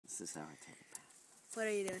This is how I take a bath. What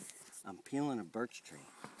are you doing? I'm peeling a birch tree.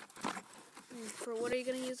 For what are you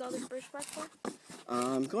going to use all this birch bark for?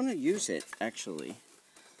 I'm going to use it, actually,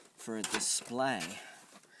 for a display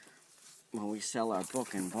when we sell our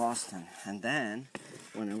book in Boston. And then,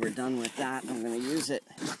 when we're done with that, I'm going to use it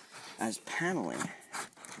as paneling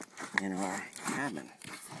in our cabin.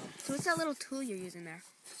 So what's that little tool you're using there?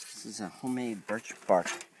 This is a homemade birch bark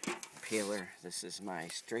peeler. This is my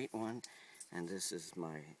straight one, and this is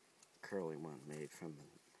my curly one made from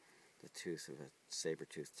the tooth of a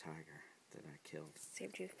saber-toothed tiger that I killed.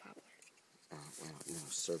 Saber-toothed poplar. Well, no,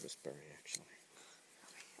 serviceberry, actually.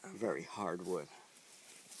 Very hard wood.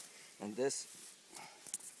 And this,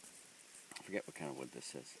 I forget what kind of wood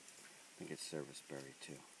this is. I think it's serviceberry,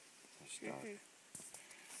 too.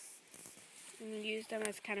 And you use them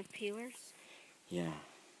as kind of peelers? Yeah.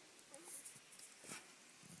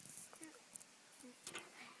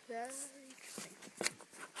 Very interesting.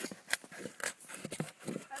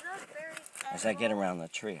 As I get around the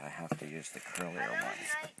tree, I have to use the curlier one.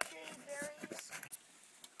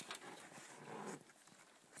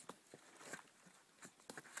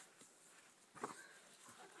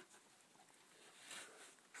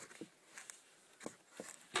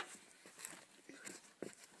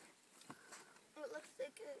 It looks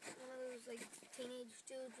like one of those teenage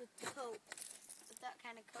dudes with the coat, with that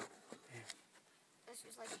kind of coat. That's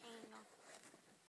just hanging off.